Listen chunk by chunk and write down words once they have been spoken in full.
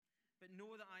but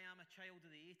know that I am a child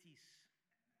of the 80s.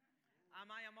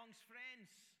 Am I amongst friends?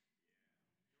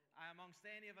 Am I amongst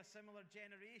any of a similar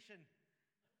generation?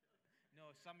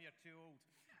 No, some of you are too old.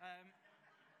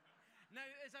 Now,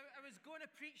 as I was going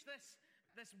to preach this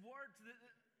word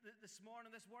this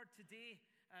morning, this word today,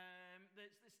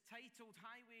 that's titled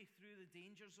Highway Through the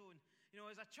Danger Zone. You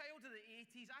know, as a child of the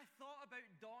 80s, I thought about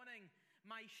donning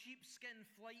my sheepskin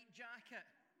flight jacket,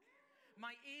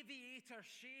 my aviator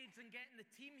shades, and getting the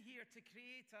team here to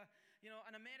create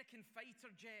an American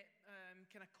fighter jet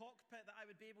kind of cockpit that I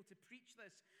would be able to preach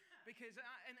this, because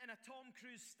in a Tom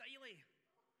Cruise style.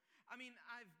 I mean,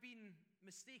 I've been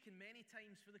mistaken many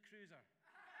times for the cruiser.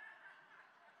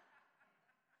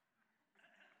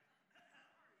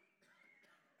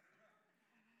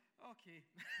 Okay.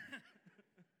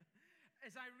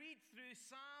 As I read through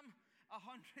Psalm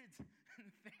 138,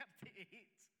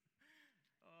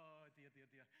 oh dear.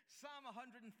 Psalm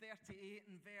 138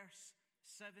 and verse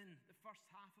 7, the first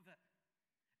half of it,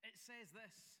 it says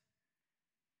this: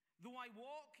 though I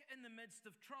walk in the midst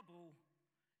of trouble,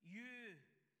 you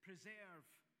preserve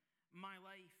my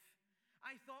life.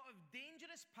 I thought of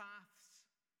dangerous paths,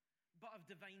 but of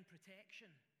divine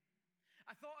protection.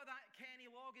 I thought of that Kenny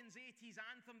Loggins 80s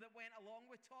anthem that went along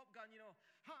with Top Gun, you know,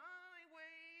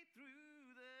 highway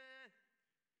through the...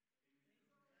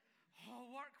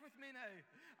 Oh, work with me now.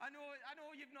 I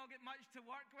know you've not got much to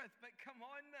work with, but come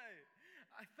on now.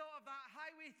 I thought of that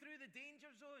highway through the danger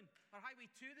zone, or highway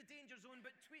to the danger zone,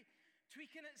 but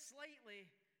tweaking it slightly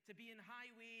to be in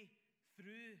highway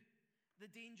through the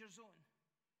danger zone.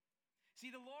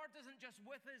 See, the Lord isn't just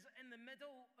with us in the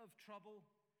middle of trouble,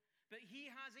 but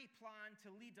He has a plan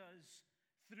to lead us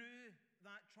through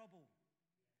that trouble.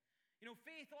 You know,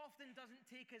 faith often doesn't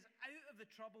take us out of the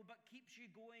trouble, but keeps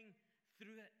you going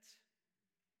through it.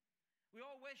 We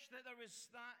all wish that there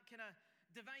was that kind of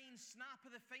divine snap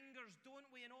of the fingers, don't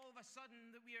we? And all of a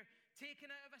sudden that we are taken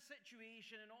out of a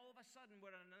situation, and all of a sudden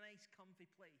we're in a nice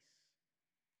comfy place,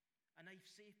 a nice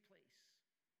safe place,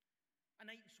 a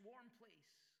nice warm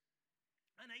place,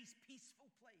 a nice peaceful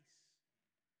place.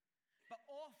 But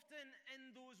often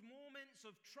in those moments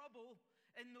of trouble,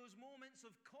 in those moments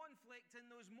of conflict,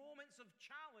 in those moments of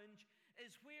challenge,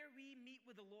 is where we meet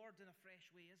with the Lord in a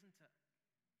fresh way, isn't it?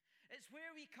 It's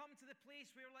where we come to the place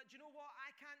where we're like, do you know what?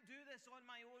 I can't do this on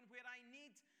my own, where I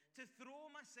need to throw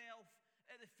myself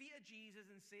at the feet of Jesus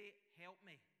and say, help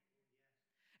me.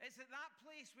 It's at that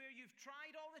place where you've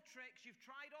tried all the tricks, you've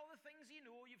tried all the things you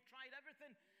know, you've tried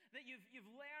everything that you've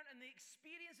learned and the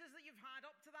experiences that you've had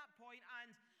up to that point,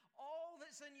 and all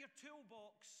that's in your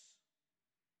toolbox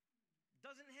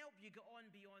doesn't help you get on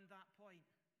beyond that point.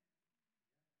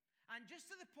 And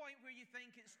just to the point where you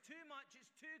think it's too much,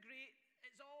 it's too great,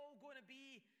 it's all going to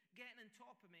be getting on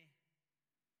top of me,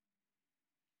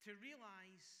 to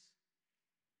realize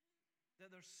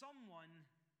that there's someone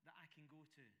that I can go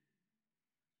to.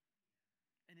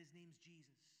 And His name's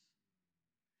Jesus.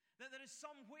 That there is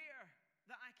somewhere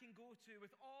that I can go to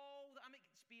with all that I'm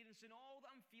experiencing, all that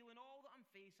I'm feeling, all that I'm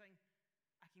facing.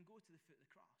 I can go to the foot of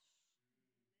the cross.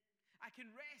 I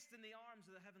can rest in the arms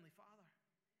of the Heavenly Father.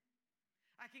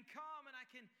 I can come and I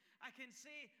can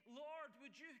say, Lord,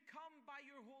 would you come by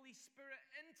your Holy Spirit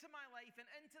into my life and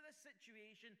into this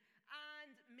situation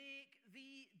and make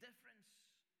the difference?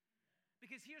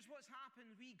 Because here's what's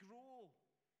happened. We grow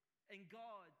in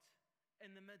God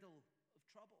in the middle of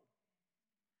trouble.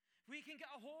 If we can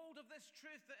get a hold of this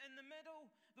truth that in the middle,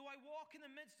 though I walk in the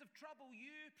midst of trouble,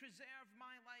 you preserve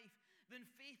my life, then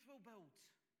faith will build.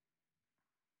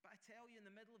 But I tell you, in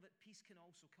the middle of it, peace can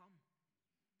also come.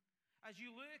 As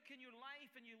you look in your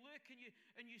life and you look and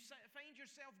you find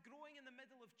yourself growing in the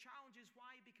middle of challenges,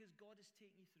 why? Because God is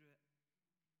taking you through it.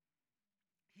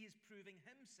 He is proving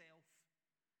Himself,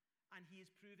 and He is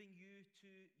proving you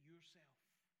to yourself.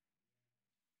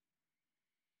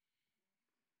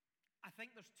 I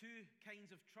think there's two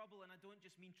kinds of trouble, and I don't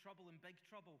just mean trouble and big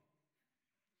trouble,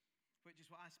 which is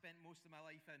what I spent most of my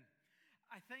life in.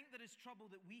 I think there is trouble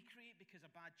that we create because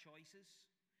of bad choices,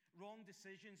 wrong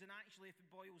decisions, and actually, if it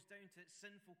boils down to it,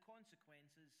 sinful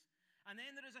consequences. And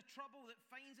then there is a trouble that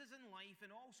finds us in life,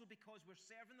 and also because we're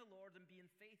serving the Lord and being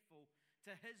faithful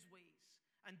to His ways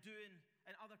and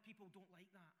other people don't like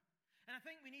that. And I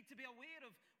think we need to be aware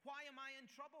of, why am I in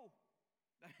trouble?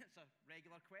 It's a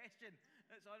regular question.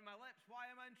 It's on my lips. Why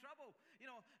am I in trouble? You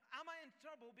know, am I in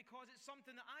trouble because it's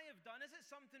something that I have done? Is it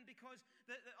something because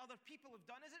that other people have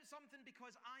done? Is it something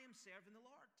because I am serving the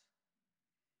Lord?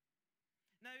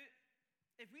 Now,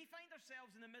 if we find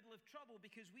ourselves in the middle of trouble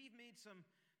because we've made some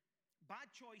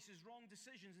bad choices, wrong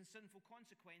decisions, and sinful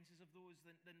consequences of those,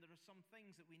 then there are some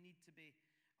things that we need to be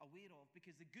aware of.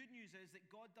 Because the good news is that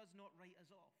God does not write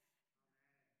us off.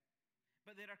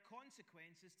 But there are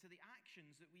consequences to the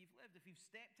actions that we've lived. If we've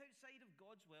stepped outside of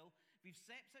God's will, if we've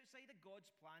stepped outside of God's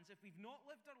plans, if we've not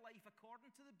lived our life according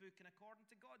to the book and according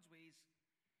to God's ways,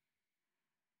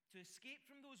 to escape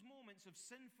from those moments of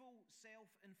sinful,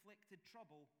 self-inflicted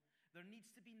trouble, there needs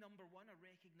to be, number one, a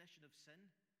recognition of sin.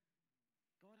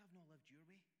 God, I've not lived your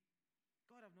way.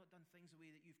 God, I've not done things the way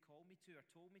that you've called me to or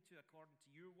told me to according to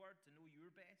your word, to know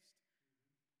your best.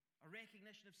 A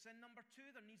recognition of sin. Number two,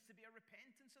 there needs to be a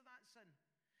repentance of that sin.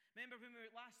 Remember when we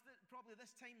were probably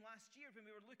this time last year, when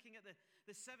we were looking at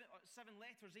the seven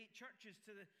letters, 8 churches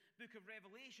to the book of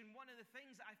Revelation, one of the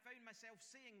things that I found myself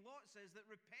saying lots is that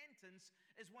repentance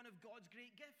is one of God's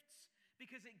great gifts,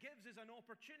 because it gives us an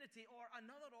opportunity or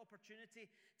another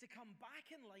opportunity to come back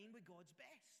in line with God's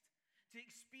best, to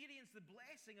experience the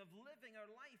blessing of living our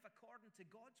life according to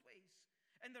God's ways.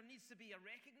 And there needs to be a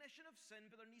recognition of sin,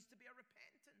 but there needs to be a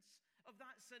repentance of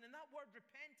that sin. And that word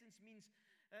repentance means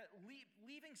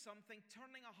leaving something,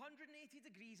 turning 180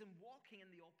 degrees and walking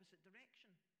in the opposite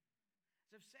direction.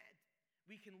 As I've said,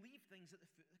 we can leave things at the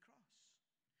foot of the cross.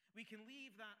 We can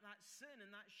leave that sin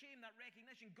and that shame, that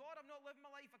recognition. God, I've not lived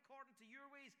my life according to your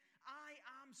ways. I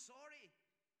am sorry.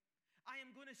 I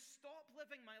am going to stop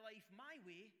living my life my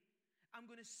way. I'm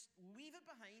going to leave it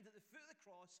behind at the foot of the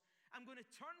cross. I'm going to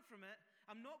turn from it.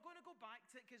 I'm not going to go back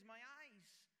to it because my eyes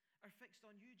are fixed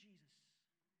on you, Jesus.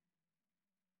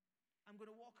 I'm going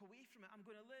to walk away from it. I'm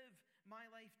going to live my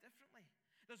life differently.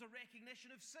 There's a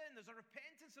recognition of sin. There's a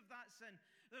repentance of that sin.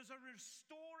 There's a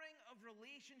restoring of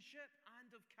relationship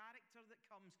and of character that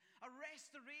comes. A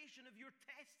restoration of your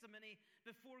testimony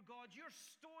before God. Your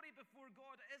story before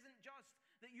God isn't just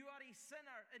that you are a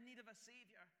sinner in need of a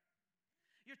Savior.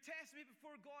 Your testimony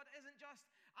before God isn't just,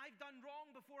 I've done wrong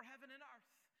before heaven and earth.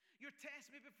 Your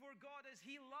testimony before God is,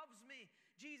 He loves me.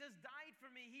 Jesus died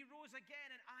for me. He rose again,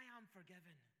 and I am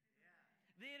forgiven.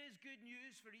 There is good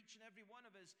news for each and every one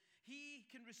of us. He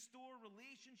can restore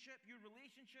relationship, your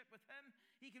relationship with Him.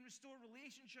 He can restore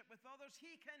relationship with others.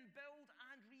 He can build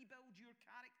and rebuild your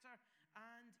character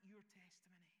and your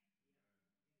testimony.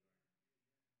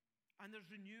 And there's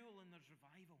renewal and there's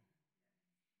revival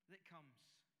that comes.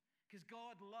 Because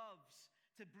God loves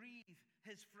to breathe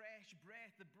His fresh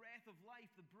breath, the breath of life,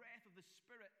 the breath of the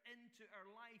Spirit into our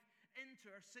life, into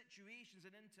our situations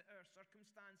and into our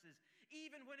circumstances.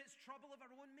 Even when it's trouble of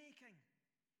our own making,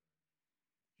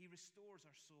 He restores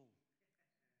our soul.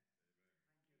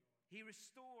 He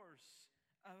restores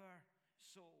our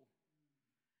soul.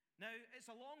 Now, it's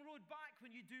a long road back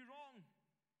when you do wrong,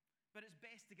 but it's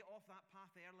best to get off that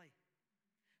path early.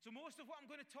 So most of what I'm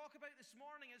going to talk about this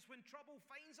morning is when trouble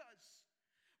finds us.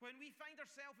 When we find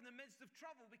ourselves in the midst of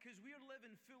trouble because we're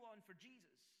living full on for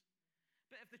Jesus.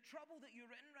 But if the trouble that you're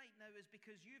in right now is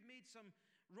because you've made some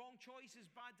wrong choices,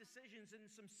 bad decisions, and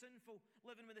some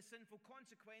living with the sinful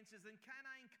consequences, then can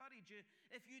I encourage you,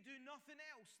 if you do nothing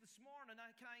else this morning,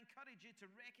 can I encourage you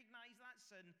to recognize that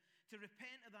sin, to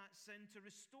repent of that sin, to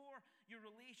restore your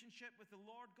relationship with the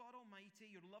Lord God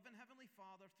Almighty, your loving Heavenly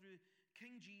Father through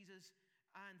King Jesus,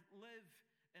 and live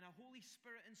in a Holy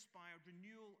Spirit-inspired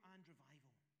renewal and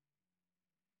revival.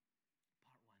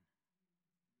 Part 1.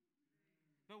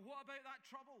 But what about that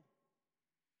trouble?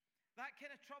 That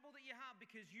kind of trouble that you have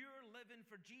because you're living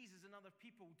for Jesus and other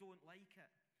people don't like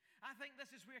it. I think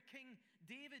this is where King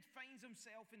David finds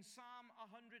himself in Psalm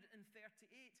 138.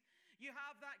 You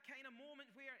have that kind of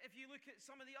moment where if you look at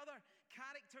some of the other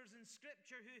characters in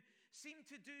Scripture who seem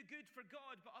to do good for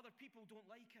God, but other people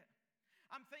don't like it.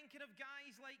 I'm thinking of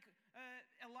guys like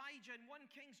Elijah in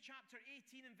 1 Kings chapter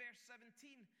 18 and verse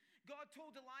 17. God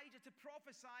told Elijah to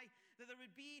prophesy that there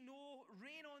would be no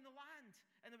rain on the land.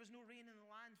 And there was no rain in the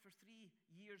land for 3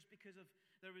 years because of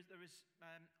there was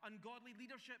ungodly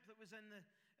leadership that was in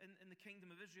the kingdom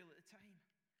of Israel at the time.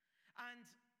 And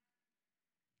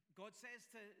God says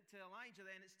to Elijah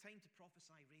then, it's time to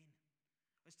prophesy rain.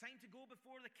 It's time to go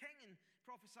before the king and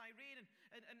prophesy rain.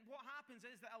 And what happens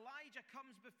is that Elijah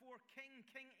comes before King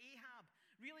Ahab.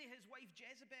 Really, his wife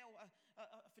Jezebel,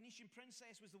 a Phoenician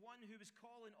princess, was the one who was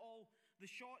calling all the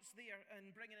shots there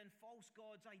and bringing in false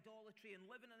gods, idolatry, and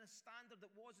living in a standard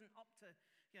that wasn't up to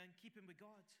in keeping with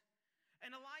God.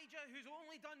 And Elijah, who's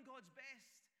only done God's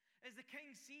best, as the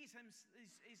king sees him,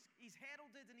 he's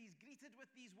heralded and he's greeted with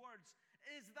these words,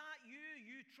 "Is that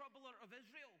you troubler of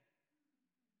Israel?"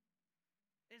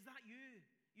 Is that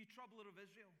you troubler of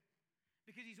Israel?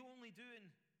 Because he's only doing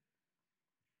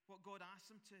what God asked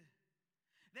him to.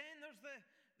 Then there's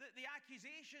the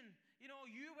accusation,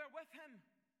 you were with him,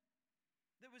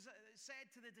 that was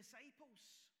said to the disciples,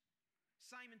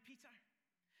 Simon Peter.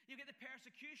 You get the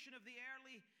persecution of the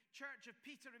early church of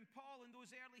Peter and Paul in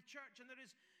those early church, and there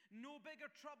is no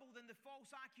bigger trouble than the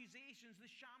false accusations,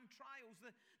 the sham trials,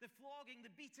 the flogging,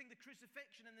 the beating, the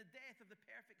crucifixion, and the death of the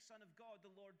perfect Son of God,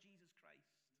 the Lord Jesus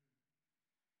Christ.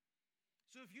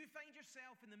 So if you find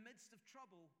yourself in the midst of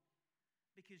trouble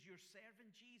because you're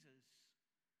serving Jesus,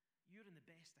 you're in the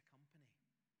best of company.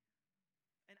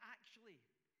 And actually,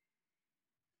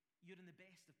 you're in the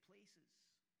best of places.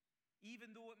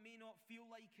 Even though it may not feel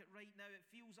like it right now, it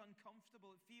feels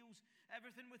uncomfortable. It feels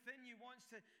everything within you wants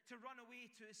to run away,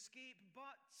 to escape.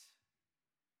 But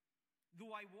though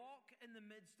I walk in the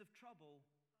midst of trouble,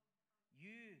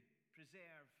 you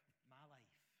preserve my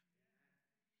life.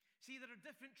 See, there are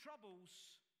different troubles,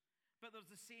 but there's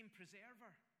the same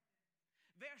preserver.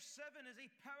 Verse 7 is a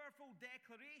powerful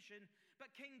declaration,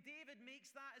 but King David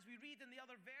makes that, as we read in the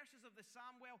other verses of the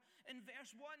Psalm. Well, in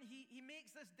verse 1, he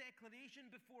makes this declaration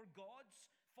before gods,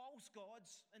 false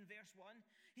gods, in verse 1.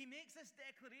 He makes this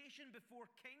declaration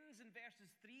before kings in verses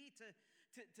 3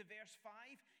 to verse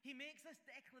 5. He makes this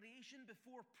declaration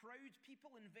before proud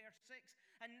people in verse 6.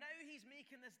 And now he's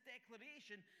making this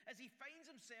declaration as he finds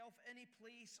himself in a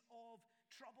place of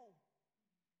trouble.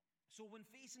 So when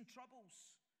facing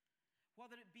troubles,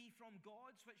 whether it be from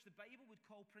gods, which the Bible would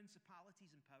call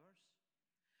principalities and powers,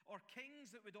 or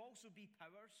kings that would also be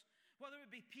powers, whether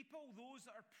it be people, those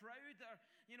that are proud, that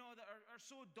are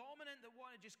so dominant that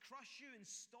want to just crush you and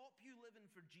stop you living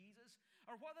for Jesus,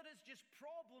 or whether it's just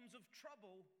problems of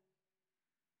trouble,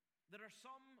 there are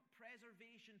some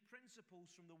preservation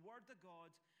principles from the Word of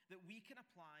God that we can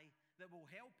apply that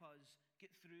will help us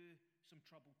get through some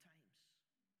troubled times.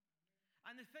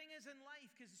 And the thing is in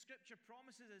life, because the Scripture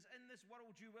promises us, in this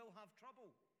world you will have trouble.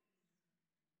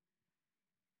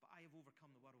 But I have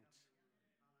overcome the world,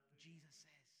 Jesus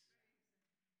says.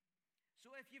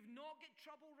 So if you've not got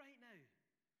trouble right now,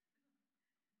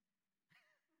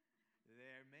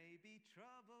 there may be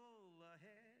trouble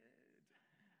ahead.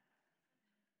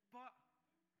 But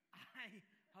I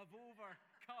have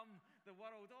overcome the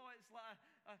world. Oh, it's like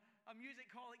a music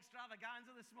hall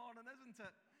extravaganza this morning, isn't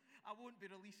it? I won't be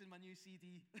releasing my new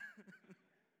CD.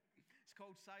 It's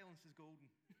called Silence is Golden.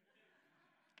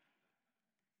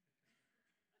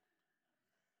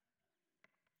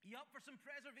 You up for some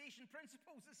preservation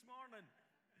principles this morning?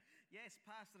 Yes,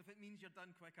 Pastor, if it means you're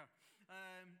done quicker.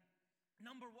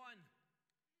 Number one,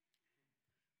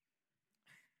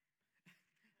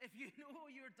 if you know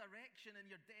your direction and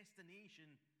your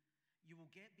destination, you will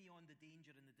get beyond the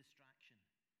danger and the distraction.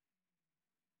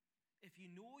 If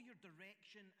you know your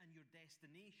direction and your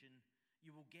destination,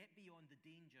 you will get beyond the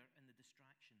danger and the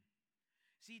distraction.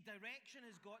 See, direction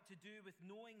has got to do with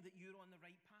knowing that you're on the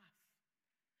right path.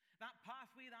 That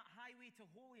pathway, that highway to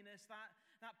holiness,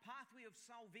 that pathway of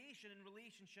salvation in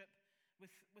relationship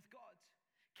with God.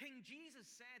 King Jesus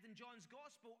said in John's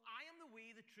Gospel, I am the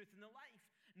way, the truth, and the life.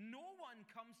 No one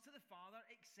comes to the Father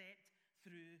except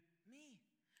through me.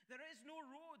 There is no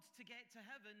road to get to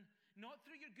heaven, not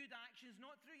through your good actions,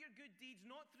 not through your good deeds,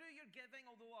 not through your giving,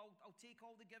 although I'll take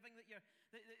all the giving that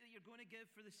you're going to give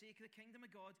for the sake of the kingdom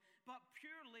of God, but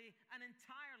purely and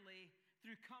entirely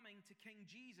through coming to King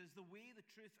Jesus, the way, the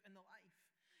truth, and the life.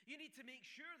 You need to make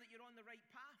sure that you're on the right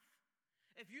path.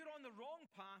 If you're on the wrong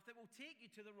path, it will take you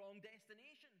to the wrong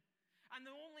destination. And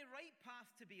the only right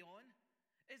path to be on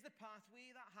is the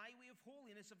pathway, that highway of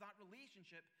holiness, of that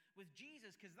relationship with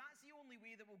Jesus, because that's the only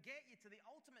way that will get you to the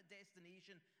ultimate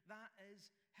destination, that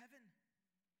is heaven.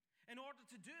 In order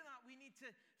to do that, we need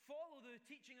to follow the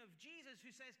teaching of Jesus,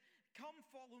 who says, come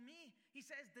follow me. He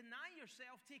says, deny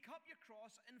yourself, take up your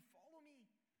cross, and follow me.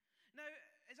 Now,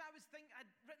 as I was thinking, I'd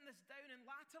written this down, and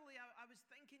latterly I was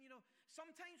thinking,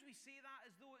 sometimes we say that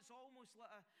as though it's almost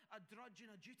like a drudge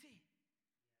and a duty.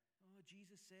 Oh,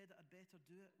 Jesus said that I'd better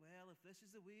do it. Well, if this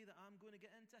is the way that I'm going to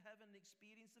get into heaven and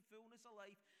experience the fullness of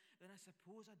life, then I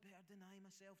suppose I'd better deny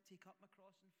myself, take up my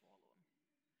cross, and follow him.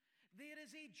 There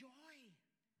is a joy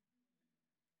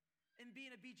in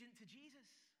being obedient to Jesus.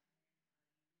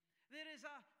 There is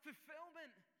a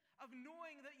fulfillment of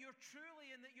knowing that you're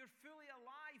truly and that you're fully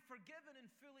alive, forgiven and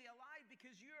fully alive,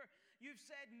 because you've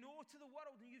said no to the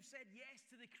world and you've said yes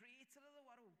to the Creator of the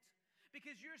world.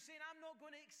 Because you're saying, I'm not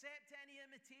going to accept any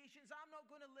imitations. I'm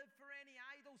not going to live for any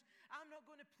idols. I'm not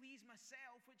going to please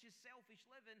myself, which is selfish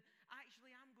living.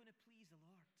 Actually, I'm going to please the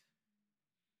Lord.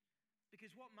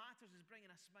 Because what matters is bringing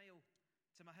a smile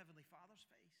to my Heavenly Father's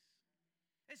face.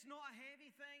 It's not a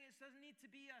heavy thing. It doesn't need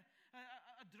to be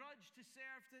a drudge to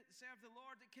serve the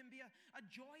Lord. It can be a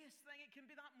joyous thing. It can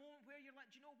be that moment where you're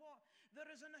like, do you know what? There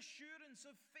is an assurance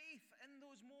of faith in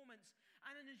those moments,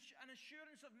 and an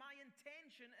assurance of my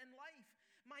intention in life.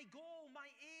 My goal, my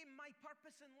aim, my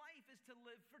purpose in life is to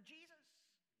live for Jesus.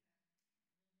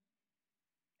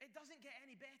 It doesn't get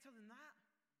any better than that.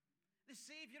 The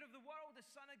Savior of the world, the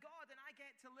Son of God, and I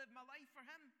get to live my life for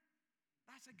Him.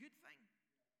 That's a good thing.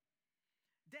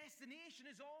 Destination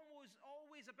is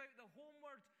always about the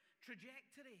homeward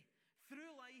trajectory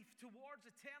through life towards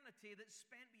eternity that's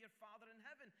spent with your Father in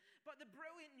heaven. But the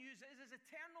brilliant news is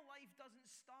eternal life doesn't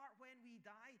start when we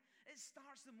die. It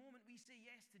starts the moment we say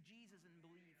yes to Jesus and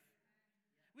believe.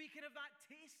 We can have that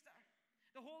taster.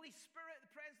 The Holy Spirit,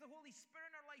 the presence of the Holy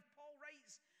Spirit in our life. Paul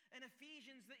writes in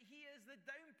Ephesians that He is the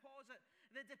downposit,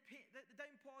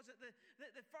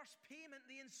 the first payment,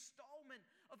 the installment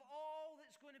of all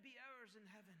that's going to be ours in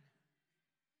heaven.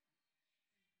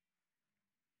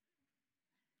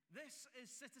 This is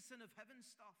citizen of heaven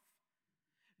stuff.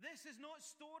 This is not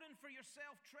storing for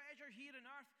yourself treasure here on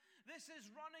earth. This is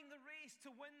running the race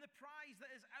to win the prize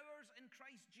that is ours in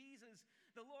Christ Jesus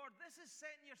the Lord. This is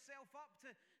setting yourself up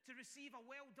to receive a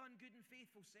well done, good and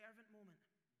faithful servant moment.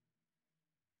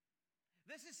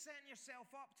 This is setting yourself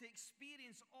up to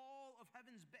experience all of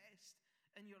heaven's best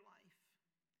in your life.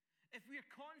 If we're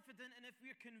confident and if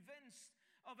we're convinced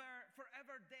of our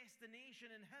forever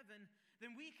destination in heaven,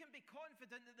 then we can be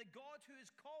confident that the God who has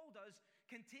called us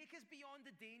can take us beyond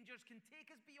the dangers, can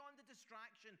take us beyond the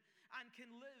distraction, and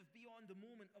can live beyond the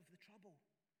moment of the trouble.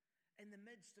 In the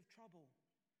midst of trouble,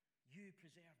 you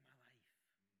preserve my life.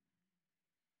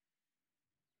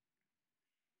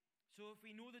 So if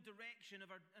we know the direction of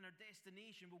our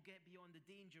destination, we'll get beyond the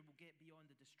danger, we'll get beyond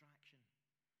the distraction.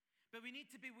 But we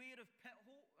need to beware of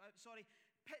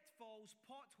pitfalls,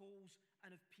 potholes,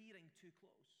 and of peering too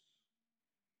close.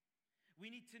 We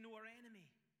need to know our enemy.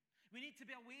 We need to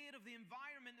be aware of the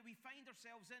environment that we find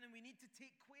ourselves in, and we need to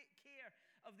take care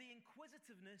of the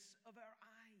inquisitiveness of our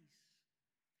eyes.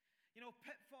 You know,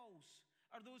 pitfalls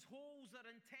are those holes that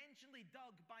are intentionally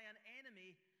dug by an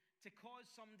enemy to cause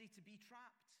somebody to be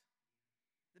trapped.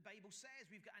 The Bible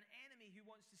says we've got an enemy who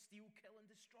wants to steal, kill, and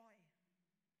destroy.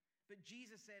 But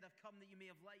Jesus said, I've come that you may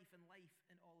have life and life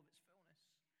in all of its fullness.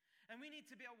 And we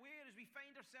need to be aware as we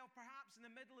find ourselves perhaps in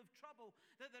the middle of trouble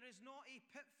that there is not a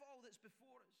pitfall that's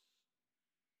before us.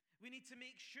 We need to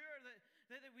make sure that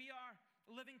we are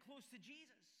living close to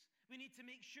Jesus. We need to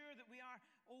make sure that we are,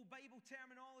 old Bible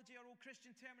terminology or old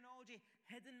Christian terminology,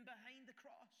 hidden behind the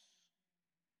cross.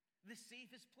 The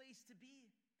safest place to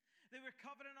be. That we're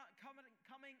coming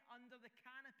under the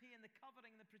canopy and the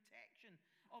covering and the protection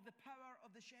of the power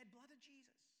of the shed blood of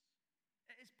Jesus.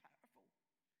 It is powerful.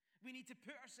 We need to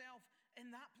put ourselves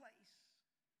in that place.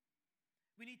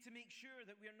 We need to make sure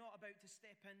that we're not about to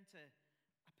step into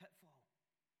a pitfall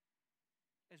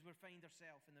as we find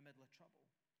ourselves in the middle of trouble.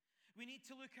 We need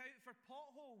to look out for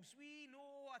potholes. We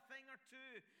know a thing or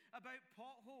two about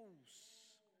potholes.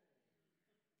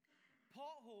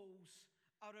 Potholes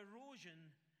are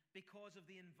erosion because of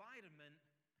the environment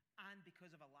and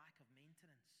because of a lack of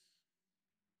maintenance.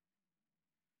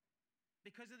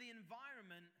 Because of the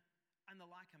environment and the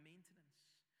lack of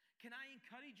maintenance. Can I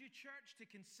encourage you, church, to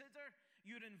consider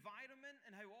your environment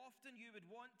and how often you would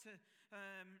want to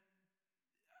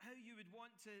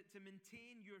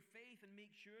maintain your faith and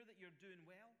make sure that you're doing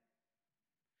well?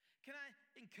 Can I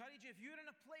encourage you, if you're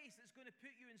in a place that's going to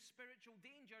put you in spiritual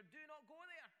danger, do not go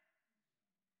there.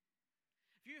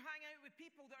 If you hang out with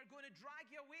people that are going to drag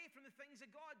you away from the things of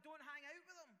God, don't hang out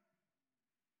with them.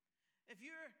 If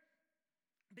you're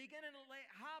beginning to let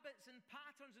habits and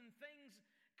patterns and things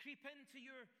creep into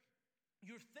your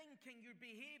thinking, your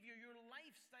behavior, your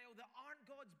lifestyle that aren't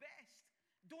God's best,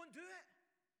 don't do it.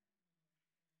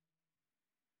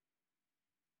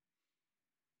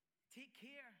 Take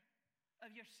care of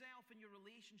yourself and your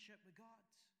relationship with God.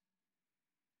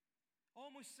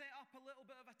 Almost set up a little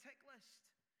bit of a tick list.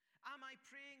 Am I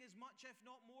praying as much, if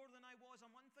not more, than I was a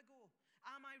month ago?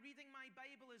 Am I reading my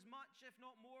Bible as much, if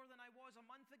not more, than I was a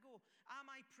month ago? Am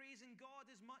I praising God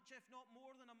as much, if not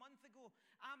more, than a month ago?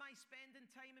 Am I spending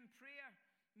time in prayer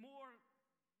more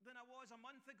than I was a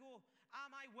month ago?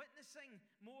 Am I witnessing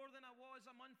more than I was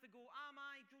a month ago? Am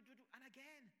I... And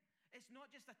again, it's not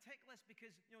just a tick list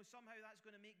because, somehow that's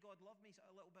going to make God love me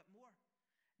a little bit more.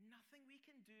 Nothing we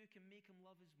can do can make Him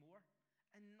love us more,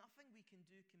 and nothing we can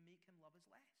do can make Him love us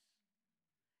less.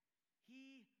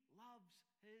 He loves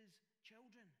His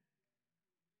children.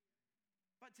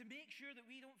 But to make sure that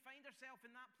we don't find ourselves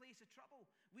in that place of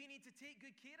trouble, we need to take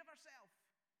good care of ourselves.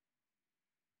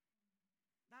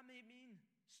 That may mean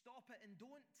stop it and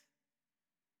don't,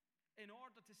 in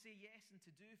order to say yes and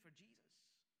to do for Jesus.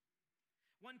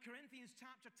 1 Corinthians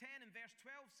chapter 10 and verse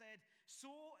 12 said,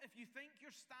 so if you think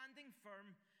you're standing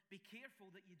firm, be careful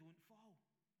that you don't fall.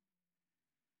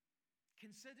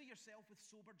 Consider yourself with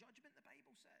sober judgment, the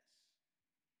Bible says.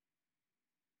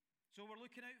 So we're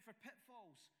looking out for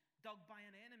pitfalls dug by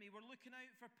an enemy. We're looking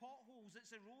out for potholes,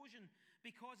 it's erosion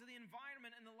because of the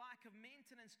environment and the lack of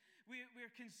maintenance.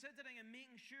 We're considering and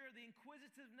making sure the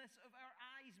inquisitiveness of our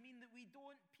eyes mean that we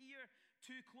don't peer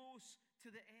too close to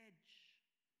the edge.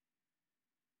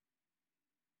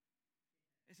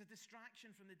 It's a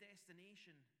distraction from the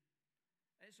destination.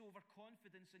 It's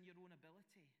overconfidence in your own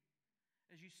ability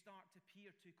as you start to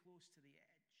peer too close to the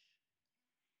edge.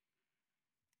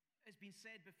 It's been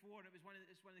said before, it's one of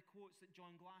the quotes that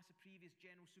John Glass, the previous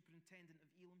General Superintendent of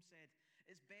Elam, said,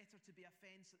 it's better to be a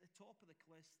fence at the top of the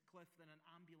cliff than an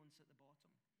ambulance at the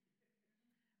bottom.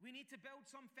 We need to build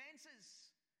some fences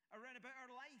around about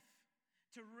our life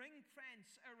to ring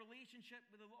fence our relationship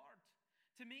with the Lord,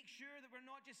 to make sure that we're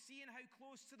not just seeing how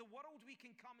close to the world we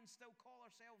can come and still call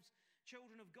ourselves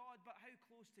children of God, but how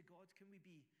close to God can we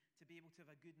be to be able to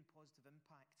have a good and positive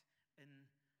impact in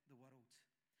the world.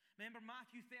 Remember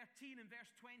Matthew 13 and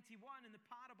verse 21 in the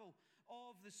parable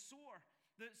of the sower.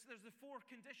 There's the four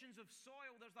conditions of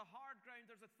soil. There's the hard ground,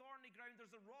 there's the thorny ground,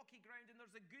 there's the rocky ground, and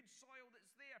there's the good soil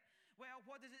that's there. Well,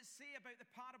 what does it say about the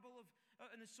parable of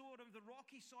and the sower of the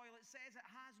rocky soil? It says it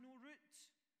has no root.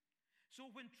 So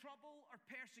when trouble or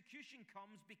persecution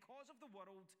comes because of the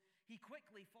world, he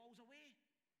quickly falls away.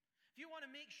 If you want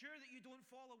to make sure that you don't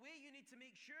fall away, you need to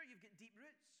make sure you've got deep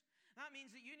roots. That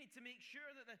means that you need to make sure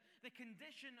that the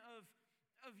condition of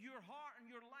your heart and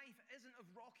your life isn't of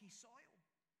rocky soil.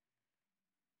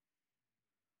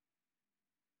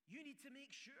 You need to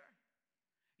make sure.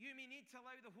 You may need to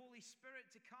allow the Holy Spirit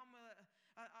to come with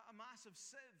a massive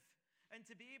sieve and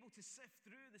to be able to sift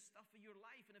through the stuff of your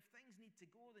life. And if things need to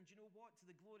go, then do you know what? To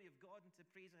the glory of God and to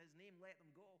praise of His name, let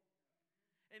them go.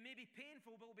 It may be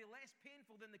painful, but it will be less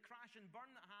painful than the crash and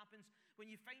burn that happens when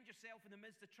you find yourself in the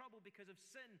midst of trouble because of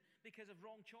sin, because of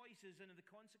wrong choices, and of the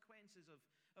consequences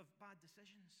of bad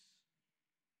decisions.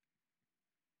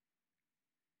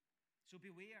 So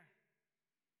beware.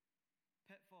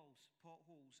 Pitfalls,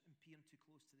 potholes, and peering too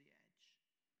close to the edge.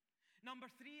 Number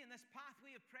 3, in this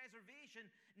pathway of preservation,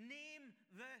 name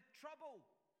the trouble.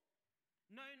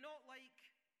 Now, not like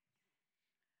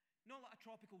a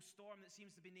tropical storm that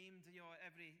seems to be named,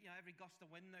 every gust of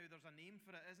wind now, there's a name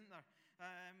for it, isn't there?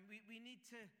 We need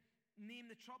to name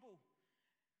the trouble.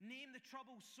 Name the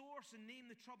trouble's source and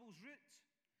name the trouble's root.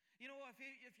 You know, if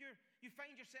you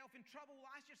find yourself in trouble,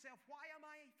 ask yourself, why am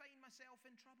I finding myself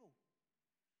in trouble?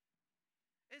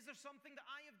 Is there something that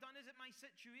I have done? Is it my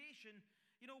situation?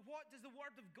 You know, what does the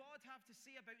Word of God have to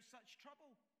say about such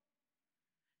trouble?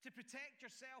 To protect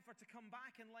yourself or to come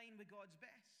back in line with God's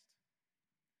best.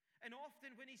 And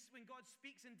often when God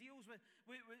speaks and deals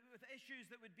with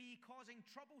issues that would be causing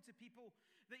trouble to people,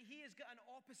 that He has got an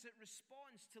opposite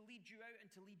response to lead you out and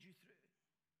to lead you through.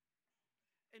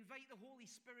 Invite the Holy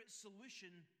Spirit's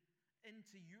solution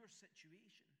into your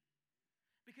situation.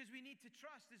 Because we need to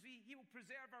trust He will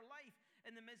preserve our life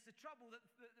in the midst of trouble, that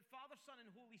the Father, Son, and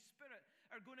Holy Spirit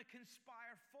are going to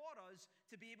conspire for us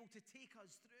to be able to take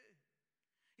us through.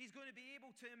 He's going to be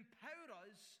able to empower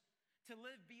us to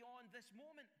live beyond this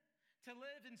moment, to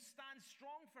live and stand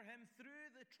strong for Him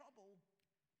through the trouble.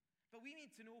 But we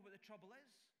need to know what the trouble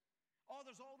is. Oh,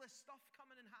 there's all this stuff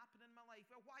coming and happening in my life.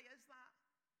 Well, why is that?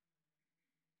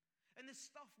 And this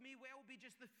stuff may well be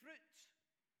just the fruit.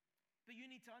 But you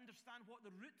need to understand what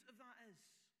the root of that is,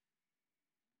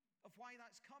 of why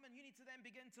that's coming. You need to then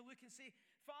begin to look and say,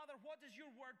 Father, what does your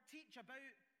word teach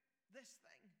about this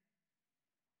thing?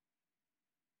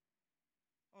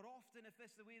 Or often, if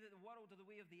this is the way that the world or the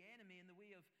way of the enemy and the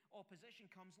way of opposition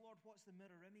comes, Lord, what's the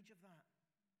mirror image of that?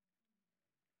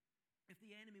 If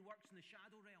the enemy works in the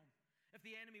shadow realm, if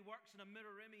the enemy works in a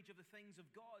mirror image of the things of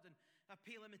God and a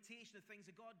pale imitation of things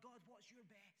of God, God, what's your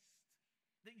best?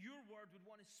 That your word would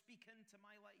want to speak into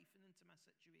my life and into my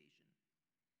situation.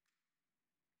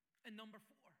 And number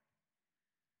 4,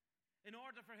 in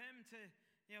order for Him to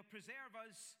preserve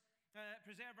us,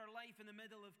 preserve our life in the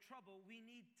middle of trouble, we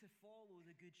need to follow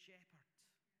the Good Shepherd.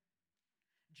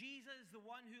 Jesus, the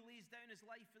one who lays down His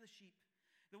life for the sheep,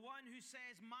 the one who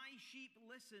says, my sheep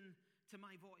listen to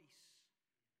my voice.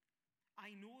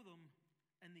 I know them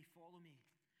and they follow me.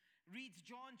 Reads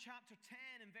John chapter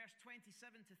 10 and verse 27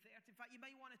 to 30. In fact, you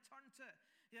might want to turn to it,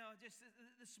 just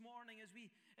this morning as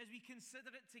we consider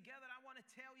it together. I want to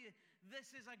tell you,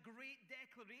 this is a great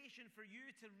declaration for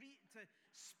you to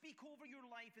speak over your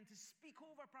life and to speak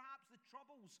over perhaps the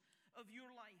troubles of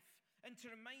your life and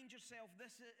to remind yourself,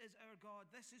 this is our God.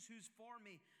 This is who's for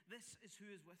me. This is who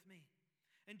is with me.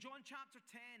 In John chapter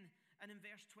 10 and in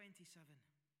verse 27,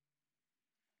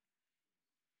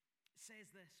 it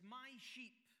says this, my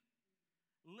sheep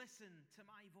listen to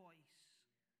my voice.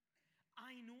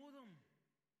 I know them,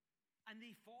 and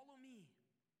they follow me.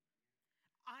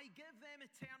 I give them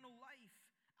eternal life,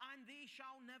 and they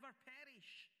shall never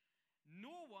perish.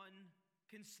 No one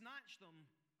can snatch them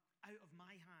out of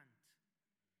my hand.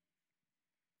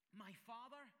 My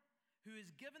Father, who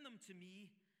has given them to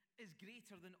me, is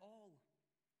greater than all.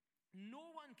 No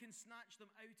one can snatch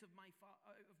them out of my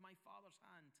Father's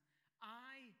hand.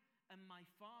 I and my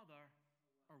Father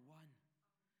are one.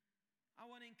 I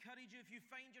want to encourage you, if you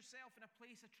find yourself in a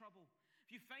place of trouble,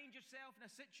 if you find yourself in a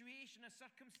situation, a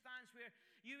circumstance where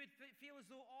you would feel as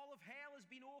though all of hell has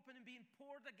been opened and being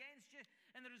poured against you,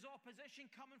 and there is opposition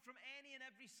coming from any and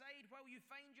every side, while you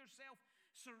find yourself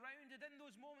surrounded in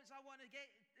those moments, I want to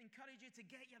encourage you to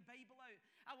get your Bible out.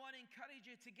 I want to encourage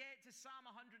you to get to Psalm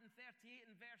 138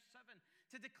 and verse 7,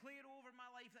 to declare over my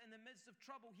life that in the midst of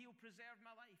trouble, He'll preserve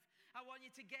my life. I want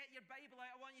you to get your Bible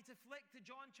out. I want you to flick to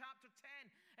John chapter 10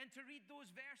 and to read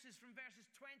those verses from verses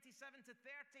 27 to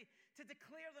 30, to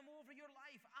declare them over your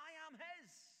life. I am His.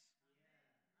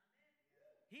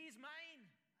 He's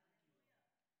mine.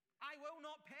 I will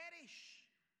not perish.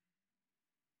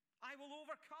 I will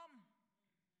overcome.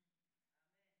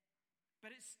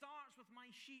 But it starts with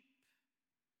my sheep.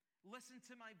 Listen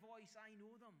to my voice. I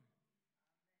know them.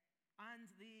 And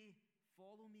they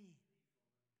follow me.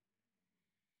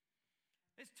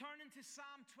 Let's turn into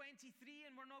Psalm 23,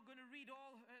 and we're not going to read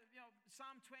all,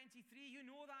 Psalm 23. You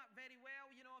know that very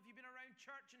well. You know, if you've been around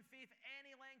church and faith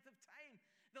any length of time,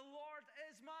 the Lord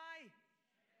is my.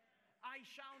 I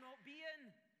shall not be in.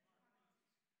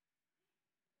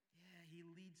 Yeah, He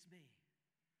leads me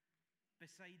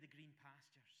beside the green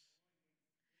pastures.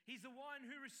 He's the one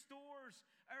who restores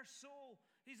our soul.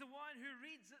 He's the one who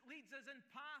leads us in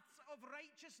paths of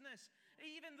righteousness.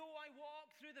 Even though I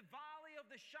walk through the valley of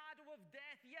the shadow of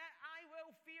death, yet I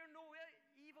will fear no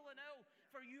evil and ill,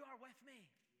 for you are with me.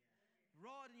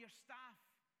 Rod and your staff,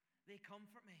 they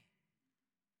comfort me.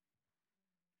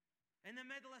 In the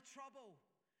middle of trouble,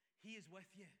 He is with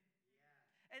you.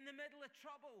 In the middle of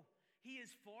trouble, He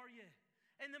is for you.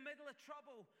 In the middle of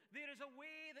trouble, there is a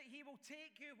way that He will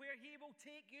take you, where He will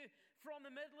take you from the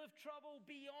middle of trouble,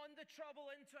 beyond the trouble,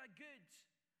 into a good,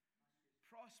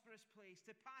 prosperous place,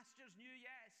 to pastures new,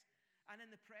 yes, and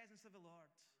in the presence of the Lord.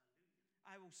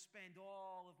 I will spend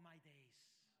all of my days.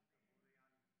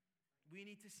 We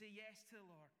need to say yes to the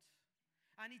Lord.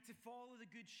 I need to follow the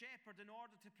Good Shepherd in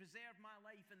order to preserve my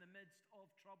life in the midst of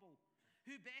trouble.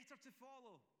 Who better to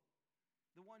follow?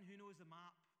 The one who knows the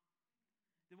map.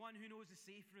 The one who knows the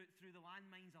safe route through the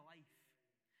landmines of life.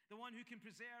 The one who can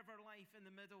preserve our life in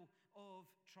the middle of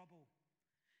trouble.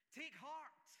 Take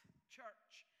heart,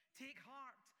 church. Take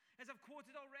heart. As I've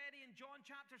quoted already in John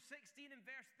chapter 16 and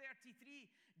verse 33,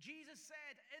 Jesus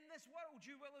said, in this world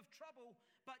you will have trouble,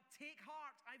 but take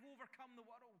heart, I've overcome the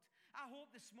world. I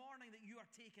hope this morning that you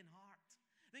are taking heart.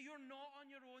 That you're not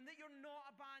on your own, that you're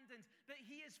not abandoned, that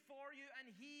He is for you and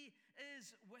He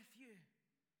is with you.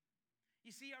 You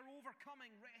see, our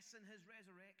overcoming rests in His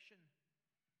resurrection.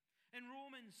 In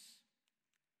Romans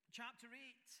chapter 8,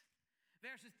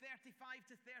 verses 35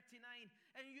 to 39,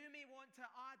 and you may want to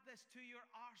add this to your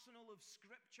arsenal of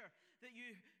Scripture, that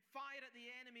you fire at the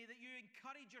enemy, that you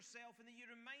encourage yourself, and that you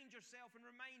remind yourself and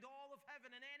remind all of heaven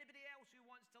and anybody else who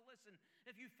wants to listen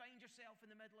if you find yourself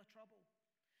in the middle of trouble.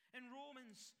 In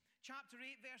Romans chapter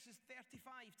 8, verses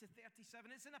 35 to 37,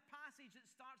 it's in a passage that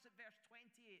starts at verse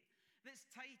 28 that's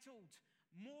titled,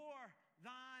 More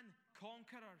Than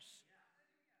Conquerors.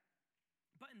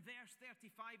 But in verse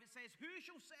 35 it says, Who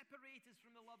shall separate us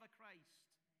from the love of Christ?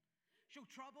 Shall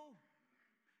trouble,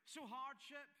 shall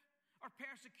hardship, or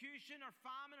persecution, or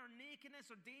famine, or nakedness,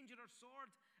 or danger, or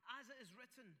sword? As it is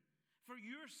written, For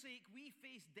your sake we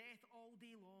face death all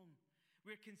day long.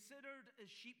 We're considered as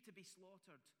sheep to be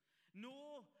slaughtered.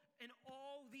 No, in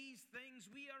all these things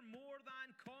we are more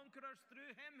than conquerors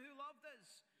through Him who loved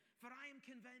us. For I am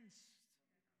convinced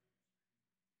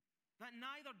that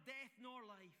neither death nor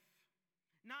life,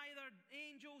 neither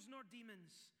angels nor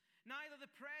demons, neither the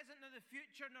present nor the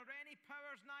future, nor any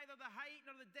powers, neither the height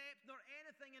nor the depth, nor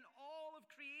anything in all of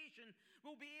creation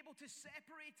will be able to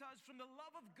separate us from the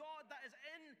love of God that is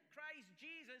in Christ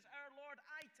Jesus our Lord.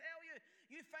 I tell you,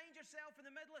 you find yourself in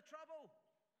the middle of trouble,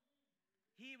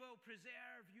 He will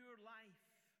preserve your life.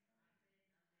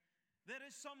 There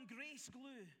is some grace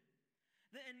glue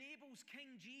that enables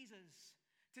King Jesus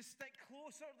to stick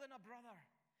closer than a brother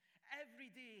every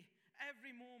day,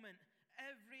 every moment,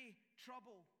 every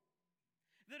trouble.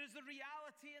 There is the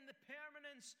reality and the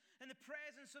permanence and the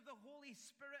presence of the Holy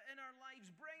Spirit in our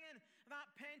lives, bringing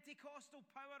that Pentecostal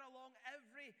power along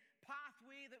every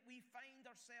pathway that we find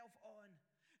ourselves on.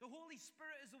 The Holy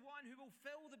Spirit is the one who will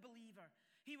fill the believer.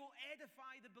 He will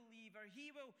edify the believer.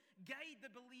 He will guide the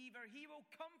believer. He will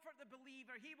comfort the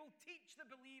believer. He will teach the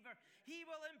believer. He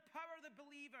will empower the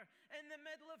believer. In the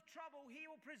middle of trouble, He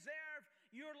will preserve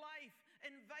your life.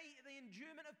 Invite the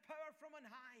endowment of power from on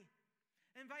high.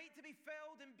 Invite to be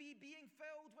filled and be being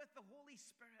filled with the Holy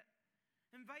Spirit.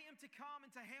 Invite Him to come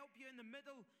and to help you in the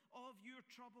middle of your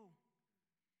trouble.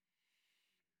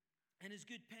 And as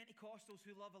good Pentecostals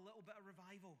who love a little bit of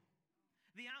revival,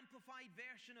 the amplified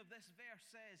version of this verse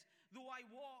says, though I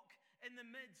walk in the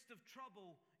midst of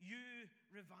trouble, you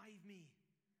revive me.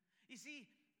 You see,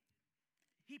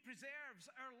 He preserves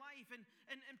our life, and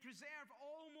preserve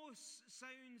almost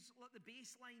sounds like the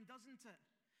bass line, doesn't it?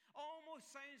 Almost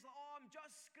sounds like, oh, I'm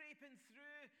just scraping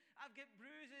through. I've got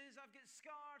bruises, I've got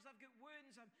scars, I've got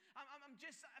wounds. I'm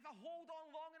just, if I hold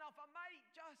on long enough, I might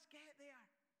just get there.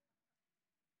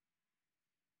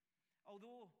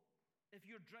 Although, if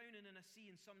you're drowning in a sea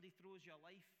and somebody throws you a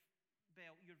life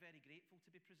belt, you're very grateful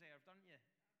to be preserved, aren't you?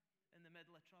 In the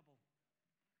middle of trouble.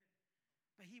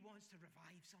 But He wants to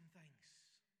revive some things.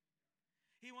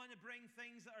 He wants to bring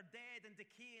things that are dead and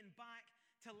decaying back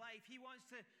to life. He wants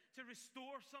to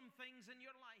restore some things in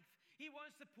your life. He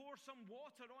wants to pour some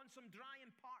water on some dry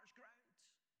and parched ground.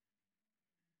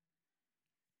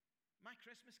 My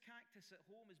Christmas cactus at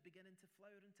home is beginning to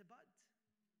flower and to bud.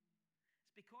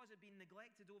 It's because it had been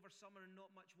neglected over summer and not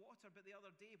much water. But the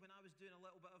other day when I was doing a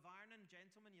little bit of ironing,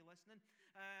 gentlemen, you listening?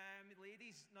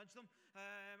 Ladies, nudge them.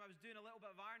 I was doing a little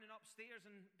bit of ironing upstairs,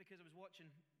 and because I was watching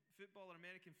football or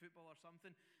American football or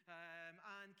something,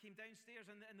 and came downstairs,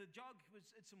 and the jug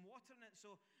had some water in it,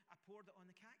 so I poured it on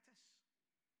the cactus.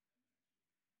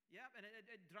 Yeah, and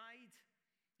it dried.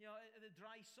 You know, the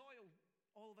dry soil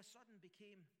all of a sudden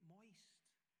became moist,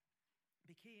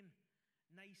 became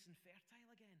nice and fertile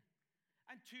again.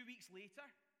 And 2 weeks later,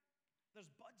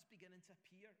 there's buds beginning to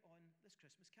appear on this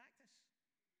Christmas cactus.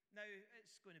 Now,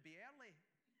 it's going to be early.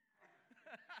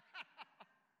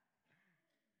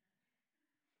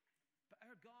 But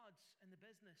our God's in the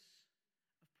business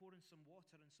of pouring some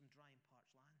water in some dry and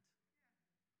parched land.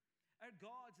 Our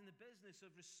God's in the business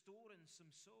of restoring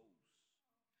some souls.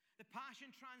 The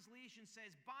Passion Translation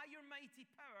says, by your mighty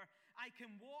power, I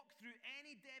can walk through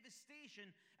any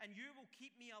devastation, and you will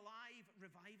keep me alive,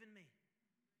 reviving me.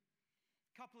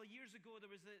 A couple of years ago, there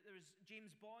was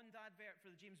James Bond advert for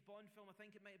the James Bond film. I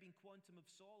think it might have been Quantum of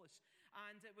Solace.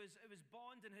 And it was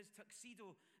Bond in his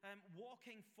tuxedo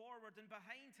walking forward. And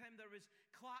behind him, there was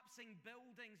collapsing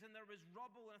buildings and there was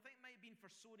rubble. And I think it might have been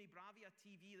for Sony Bravia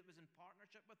TV that was in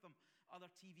partnership with them. Other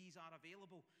TVs are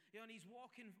available. You know, and he's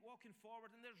walking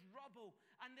forward, and there's rubble,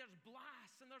 and there's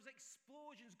blasts, and there's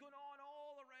explosions going on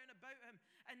all around about him.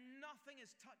 And nothing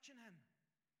is touching him.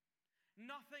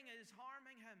 Nothing is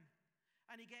harming him.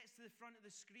 And he gets to the front of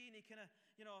the screen, he kind of,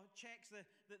 checks the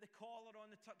collar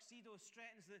on the tuxedo,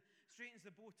 straightens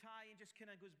the bow tie, and just kind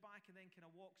of goes back and then kind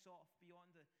of walks off beyond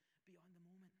the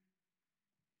moment.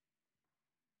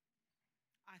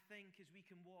 I think as we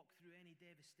can walk through any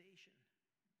devastation,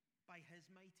 by His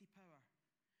mighty power,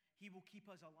 He will keep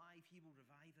us alive, He will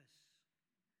revive us.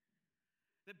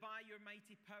 That by your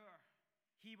mighty power,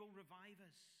 He will revive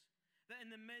us. That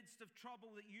in the midst of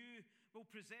trouble, that you will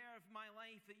preserve my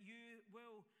life, that you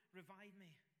will revive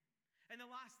me. And the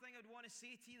last thing I'd want to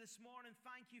say to you this morning,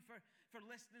 thank you for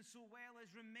listening so well,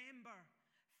 is remember,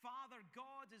 Father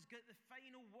God has got the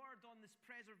final word on this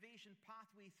preservation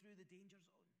pathway through the danger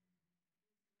zone.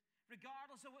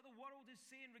 Regardless of what the world is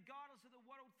saying, regardless of what the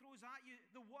world throws at you,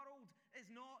 the world is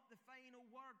not the final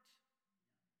word.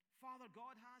 Father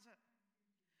God has it.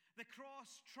 The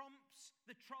cross trumps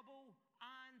the trouble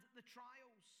and the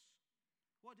trials.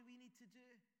 What do we need to do?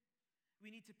 We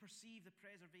need to perceive the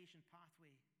preservation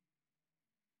pathway.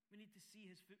 We need to see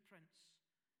His footprints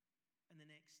in the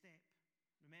next step.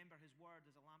 Remember, His word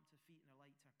is a lamp to feet and a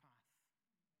light to our path.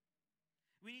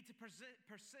 We need to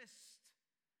persist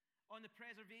on the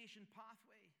preservation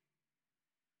pathway.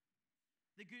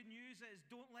 The good news is,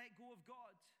 don't let go of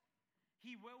God.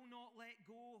 He will not let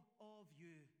go of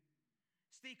you.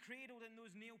 Stay cradled in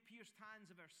those nail-pierced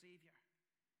hands of our Savior.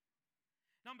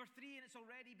 Number 3, and it's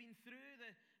already been through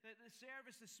the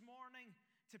service this morning,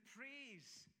 to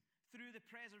praise through the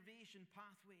preservation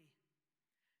pathway.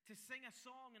 To sing a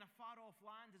song in a far-off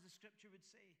land, as the scripture would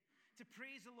say. To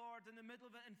praise the Lord in the middle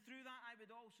of it. And through that, I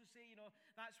would also say,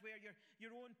 that's where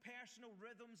your own personal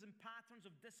rhythms and patterns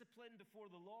of discipline before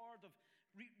the Lord, of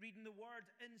reading the word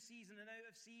in season and out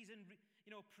of season,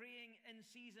 praying in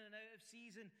season and out of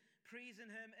season,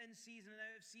 praising Him in season and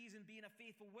out of season, being a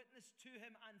faithful witness to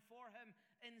Him and for Him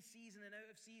in season and out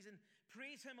of season.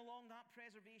 Praise Him along that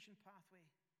preservation pathway.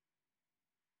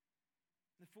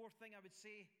 The fourth thing I would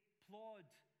say, plod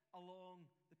along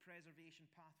the preservation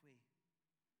pathway.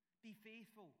 Be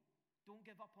faithful. Don't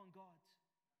give up on God.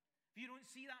 If you don't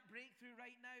see that breakthrough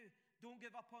right now, don't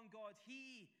give up on God.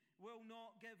 He will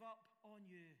not give up on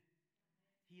you.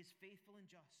 He is faithful and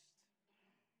just.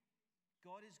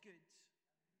 God is good,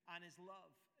 and his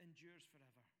love endures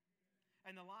forever.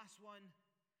 And the last one,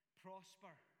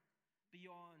 prosper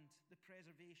beyond the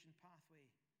preservation pathway.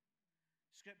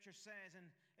 Scripture says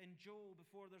in Joel,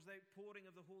 before there's the outpouring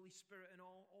of the Holy Spirit in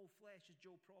all flesh, as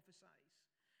Joel prophesies,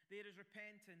 there is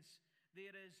repentance,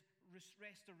 there is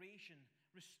restoration,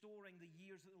 restoring the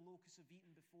years that the locusts have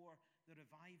eaten before the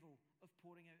revival of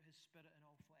pouring out his Spirit in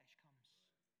all flesh comes.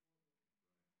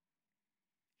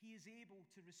 He is able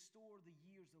to restore the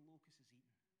years the locust has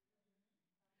eaten.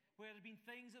 Where there have been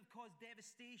things that have caused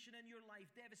devastation in your life,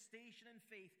 devastation in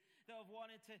faith, that have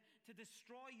wanted to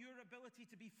destroy your ability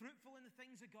to be fruitful in the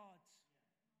things of God.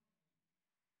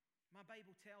 My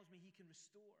Bible tells me he can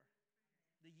restore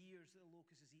the years that the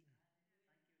locust has eaten.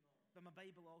 But my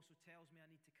Bible also tells me I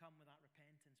need to come with that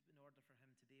repentance in order for him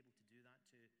to be able to do that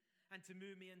too. And to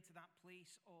move me into that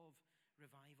place of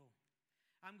revival.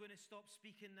 I'm going to stop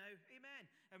speaking now. Amen.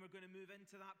 And we're going to move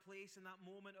into that place and that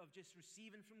moment of just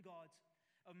receiving from God.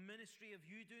 A ministry of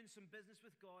you doing some business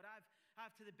with God.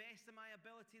 I've to the best of my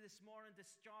ability this morning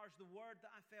discharged the word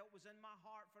that I felt was in my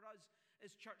heart for us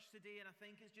as church today, and I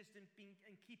think it's just in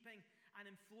keeping and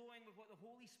in flowing with what the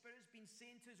Holy Spirit has been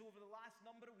saying to us over the last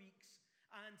number of weeks,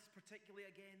 and particularly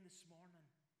again this morning.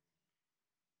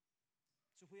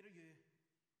 So where are you?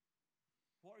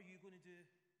 What are you going to do?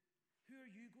 Who are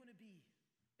you going to be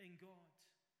in God?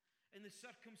 In the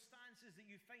circumstances that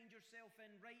you find yourself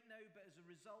in right now, but as a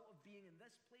result of being in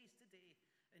this place today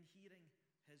and hearing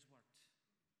his word.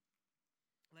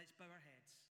 Let's bow our heads.